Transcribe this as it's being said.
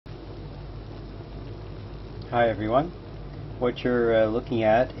Hi everyone. What you're looking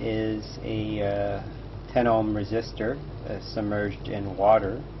at is a 10 ohm resistor submerged in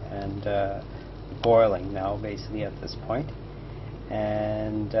water and boiling now basically at this point.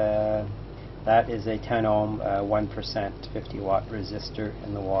 And that is a 10 ohm 1% 50 watt resistor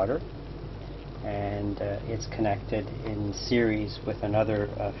in the water. And it's connected in series with another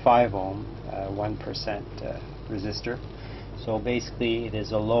 5 ohm 1% resistor. So basically it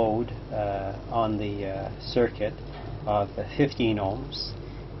is a load on the circuit of 15 ohms,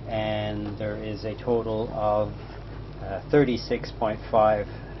 and there is a total of 36.55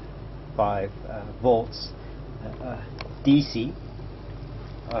 volts DC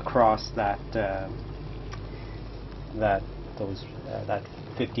across that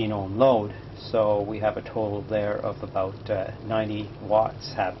 15 ohm load. So we have a total there of about 90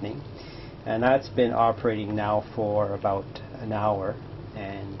 watts happening, and that's been operating now for about an hour,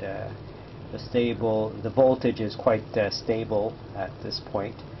 and the voltage is quite stable at this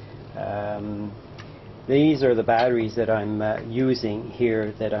point. These are the batteries that I'm using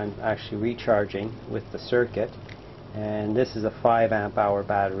here, that I'm actually recharging with the circuit, and this is a 5 amp hour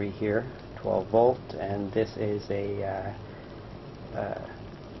battery here, 12 volt, and this is a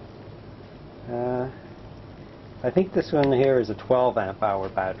I think this one here is a 12 amp hour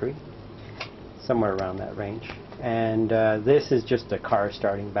battery, somewhere around that range. And this is just a car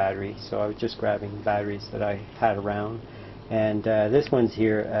starting battery, so I was just grabbing batteries that I had around. And this one's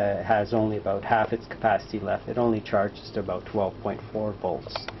here has only about half its capacity left. It only charges to about 12.4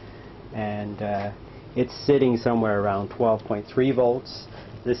 volts. And it's sitting somewhere around 12.3 volts.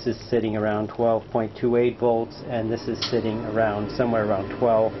 This is sitting around 12.28 volts, and this is sitting around somewhere around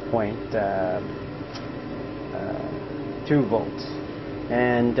 12.2 volts.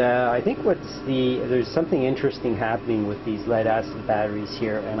 And I think there's something interesting happening with these lead acid batteries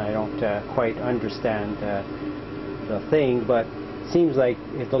here, and I don't quite understand the thing, but it seems like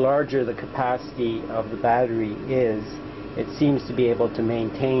the larger the capacity of the battery is, it seems to be able to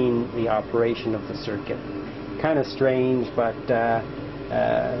maintain the operation of the circuit. Kind of strange, but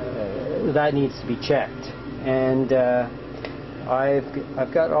that needs to be checked. And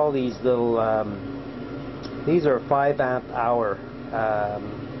I've got all these little these are 5 amp hour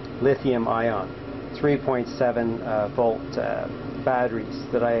lithium ion 3.7 volt batteries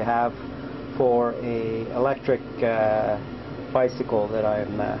that I have for a electric bicycle that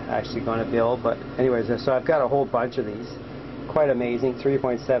I'm actually going to build. But anyways, so I've got a whole bunch of these. Quite amazing.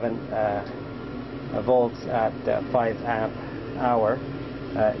 3.7 volts at 5 amp hour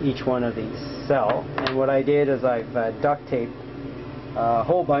each one of these cell. And what I did is I've duct taped a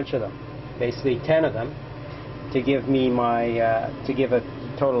whole bunch of them, basically 10 of them, to give me to give a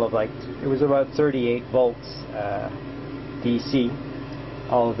total of, like, it was about 38 volts DC,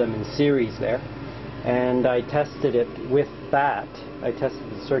 all of them in series there. And I tested it with that. I tested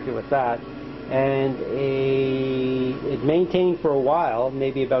the circuit with that, and it maintained for a while,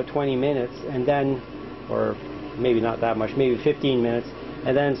 maybe about 20 minutes, and then, or maybe not that much, maybe 15 minutes,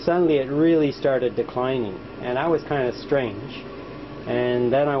 and then suddenly it really started declining, and that was kind of strange.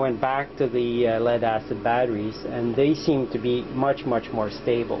 And then I went back to the lead acid batteries, and they seem to be much more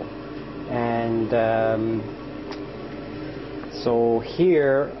stable. And so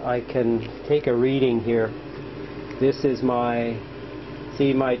here I can take a reading here. This is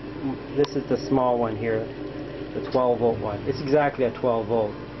this is the small one here, the 12 volt one. It's exactly at 12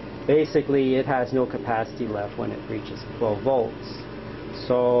 volt. Basically it has no capacity left when it reaches 12 volts.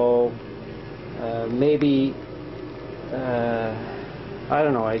 So maybe I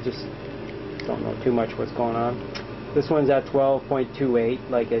don't know, I just don't know too much what's going on. This one's at 12.28,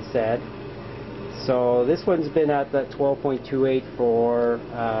 like I said. So this one's been at that 12.28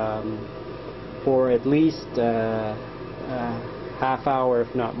 for at least half hour,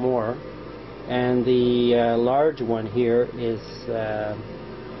 if not more. And the large one here is at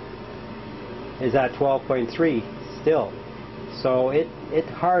 12.3 still. So it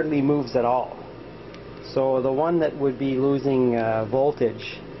hardly moves at all. So the one that would be losing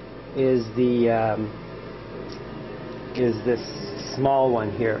voltage is this small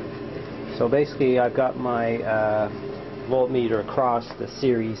one here. So basically I've got my voltmeter across the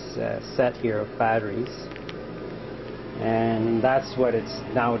series set here of batteries, and that's what it's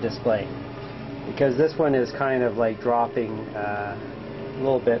now displaying, because this one is kind of like dropping a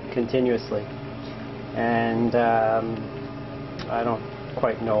little bit continuously, and I don't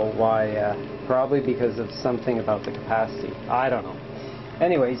quite know why. Probably because of something about the capacity. I don't know.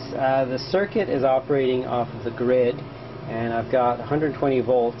 Anyways, the circuit is operating off of the grid, and I've got 120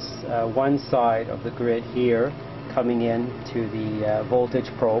 volts one side of the grid here coming in to the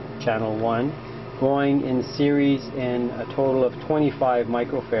voltage probe, channel 1, going in series in a total of 25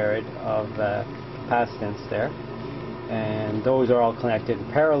 microfarad of capacitance there, and those are all connected in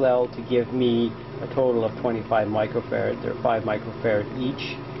parallel to give me a total of 25 microfarad. They're 5 microfarad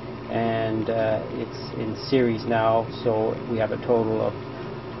each, and it's in series now, so we have a total of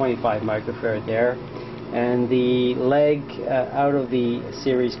 25 microfarad there. And the leg out of the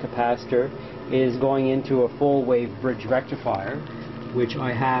series capacitor is going into a full wave bridge rectifier, which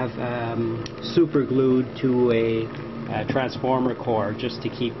I have super glued to a transformer core just to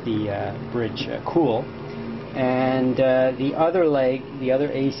keep the bridge cool. And the other leg, the other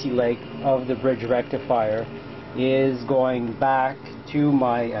AC leg of the bridge rectifier, is going back to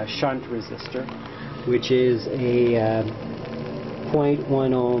my shunt resistor, which is a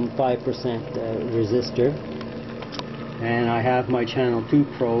 0.1 ohm 5% resistor, and I have my channel 2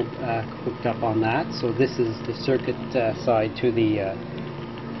 probe hooked up on that. So this is the circuit side to the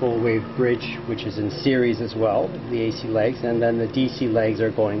full wave bridge, which is in series as well, the AC legs, and then the DC legs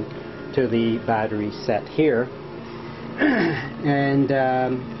are going to the battery set here. And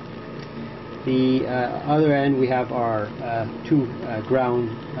the other end we have our two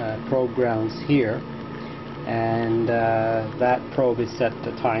probe grounds here, and that probe is set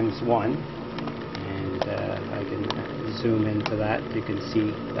to ×1, and I can zoom into that. You can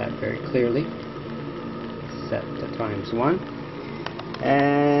see that very clearly. Set to ×1,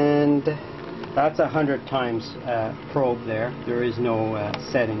 and that's 100 times probe there. There is no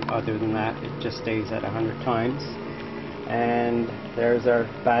setting other than that. It just stays at 100 times. And there's our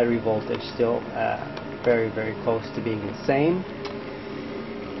battery voltage, still very, very close to being the same.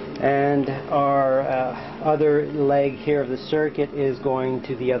 And our other leg here of the circuit is going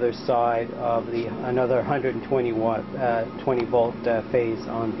to the other side of the another 120 watt 20 volt phase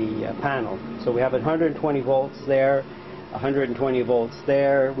on the panel. So we have 120 volts there, 120 volts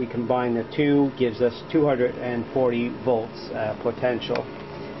there. We combine the two, gives us 240 volts potential.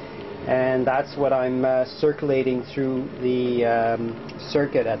 And that's what I'm circulating through the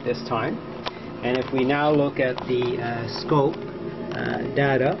circuit at this time. And if we now look at the scope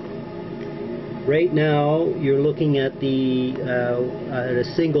data, right now you're looking at the at a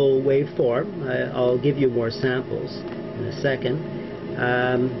single waveform. I'll give you more samples in a second.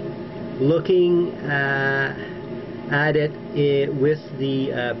 Looking at it with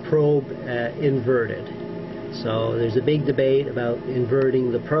the probe inverted. So there's a big debate about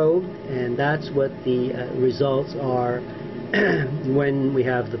inverting the probe, and that's what the results are when we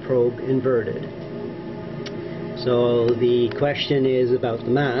have the probe inverted. So the question is about the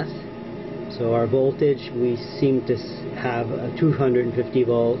math. So our voltage, we seem to have 250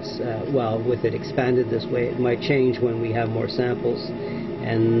 volts. Well, with it expanded this way, it might change when we have more samples,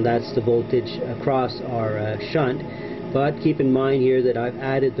 and that's the voltage across our shunt. But keep in mind here that I've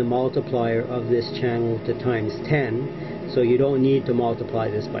added the multiplier of this channel to ×10, so you don't need to multiply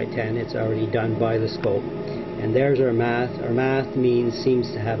this by 10, it's already done by the scope. And there's our math. Our math mean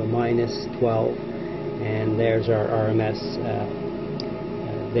seems to have a -12, and there's our RMS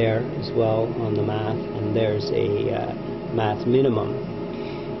there as well on the math, and there's a math minimum.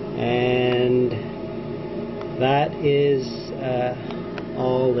 And that is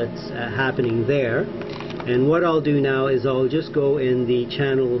all that's happening there. And what I'll do now is I'll just go in the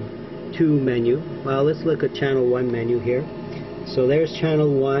channel 2 menu. Well, let's look at channel 1 menu here. So there's channel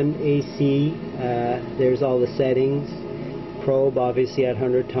 1 AC, there's all the settings, probe obviously at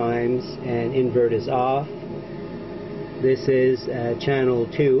 100 times, and invert is off. This is channel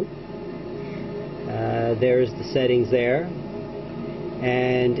 2, there's the settings there,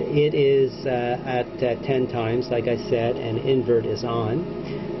 and it is at 10 times like I said, and invert is on.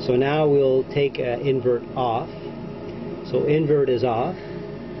 So now we'll take invert off. So invert is off,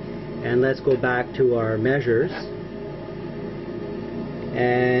 and let's go back to our measures,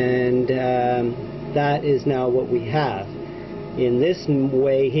 and that is now what we have. In this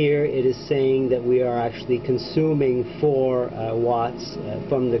way here, it is saying that we are actually consuming 4 watts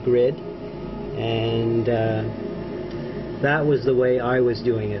from the grid, and that was the way I was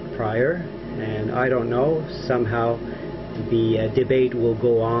doing it prior, and I don't know, somehow the debate will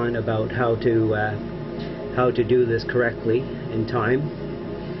go on about how to do this correctly in time.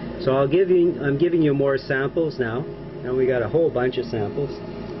 So I'm giving you more samples now. Now we got a whole bunch of samples.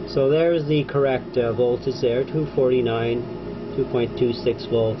 So there's the correct voltage there, 249, 2.26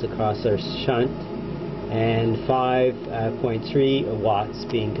 volts across our shunt, and 5.3 watts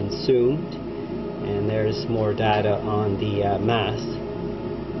being consumed. And there's more data on the mass.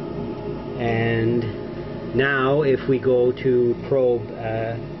 And now if we go to probe,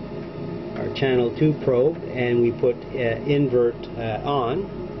 our channel 2 probe, and we put invert on,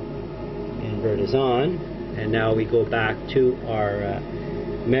 and invert is on, and now we go back to our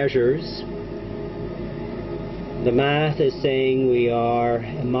measures. The math is saying we are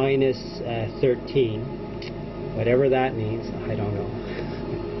minus 13, whatever that means, I don't know.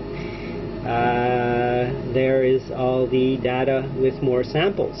 There is all the data with more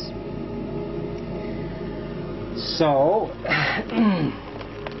samples. So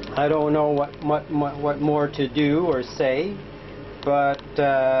I don't know what more to do or say, but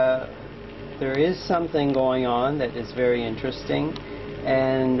there is something going on that is very interesting,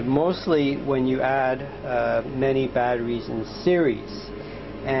 and mostly when you add many batteries in series.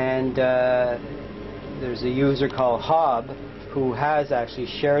 And there's a user called Hob who has actually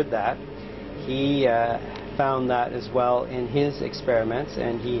shared that. He found that as well in his experiments,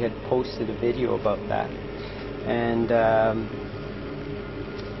 and he had posted a video about that. And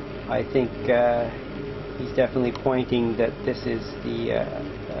I think he's definitely pointing that this is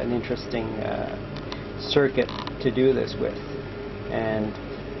an interesting circuit to do this with. And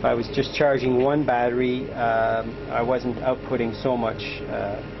if I was just charging one battery, I wasn't outputting so much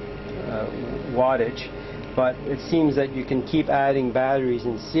wattage. But it seems that you can keep adding batteries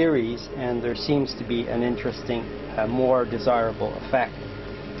in series, and there seems to be an interesting, more desirable effect.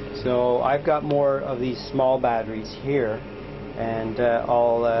 So I've got more of these small batteries here, and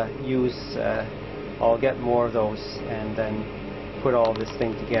I'll get more of those and then put all this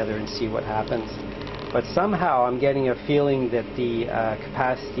thing together and see what happens. But somehow I'm getting a feeling that the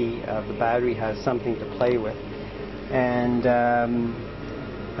capacity of the battery has something to play with. And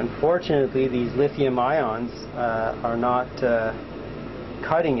unfortunately, these lithium ions are not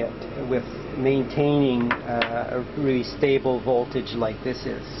cutting it with maintaining a really stable voltage like this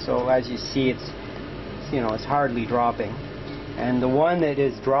is. So as you see, it's hardly dropping, and the one that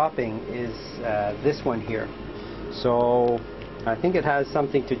is dropping is this one here. So I think it has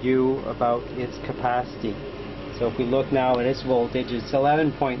something to do about its capacity. So if we look now at its voltage, it's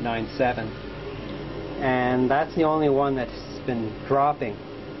 11.97, and that's the only one that's been dropping.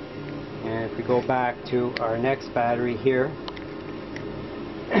 And if we go back to our next battery here,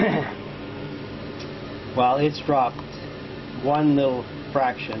 well, it's dropped one little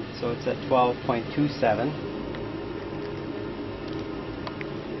fraction, so it's at 12.27.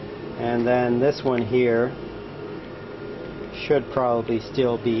 And then this one here should probably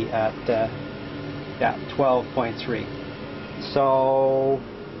still be at 12.3. So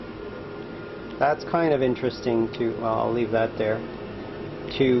that's kind of interesting to, well, I'll leave that there,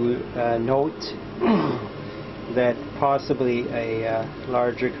 to note that possibly a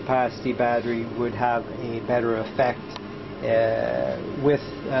larger capacity battery would have a better effect with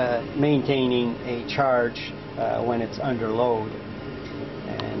maintaining a charge when it's under load.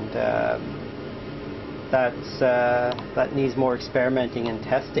 And that needs more experimenting and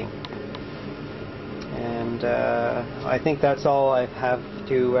testing. And I think that's all I have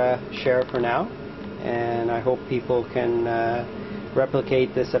to share for now, and I hope people can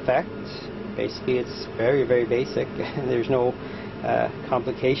replicate this effect. Basically, it's very, very basic. There's no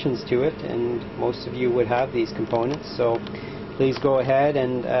complications to it, and most of you would have these components. So please go ahead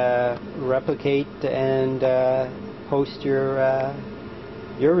and replicate and post your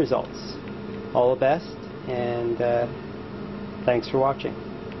results. All the best, and thanks for watching.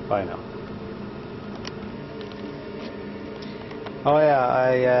 Bye now. Oh yeah,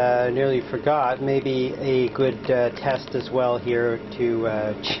 I nearly forgot. Maybe a good test as well here to,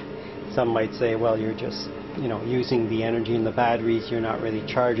 some might say, well, you're just, using the energy in the batteries, you're not really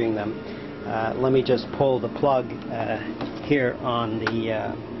charging them. Let me just pull the plug here on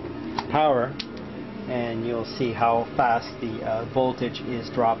the power, and you'll see how fast the voltage is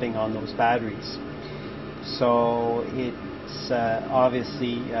dropping on those batteries. So it's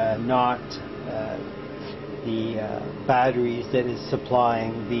obviously not the batteries that is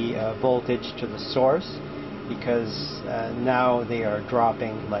supplying the voltage to the source, because now they are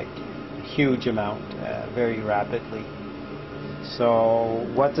dropping like a huge amount very rapidly.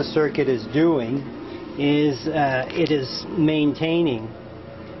 So what the circuit is doing is it is maintaining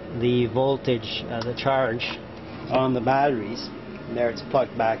the voltage, the charge on the batteries, and there it's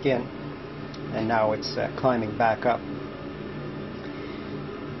plugged back in, and now it's climbing back up.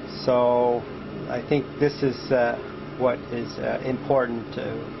 So I think this is what is important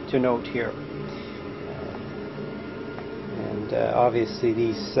to note here. And obviously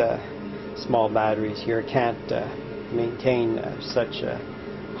these small batteries here can't maintain such a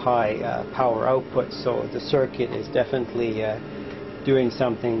high power output, so the circuit is definitely doing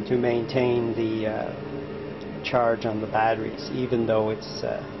something to maintain the charge on the batteries, even though it's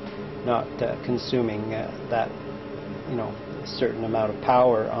not consuming that, a certain amount of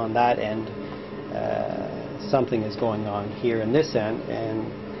power on that end. something is going on here in this end,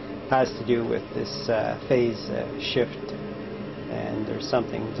 and has to do with this phase shift, and there's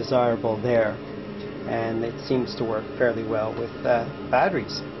something desirable there, and it seems to work fairly well with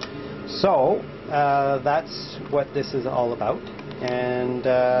batteries. So that's what this is all about, and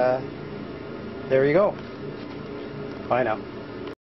there you go. Bye now.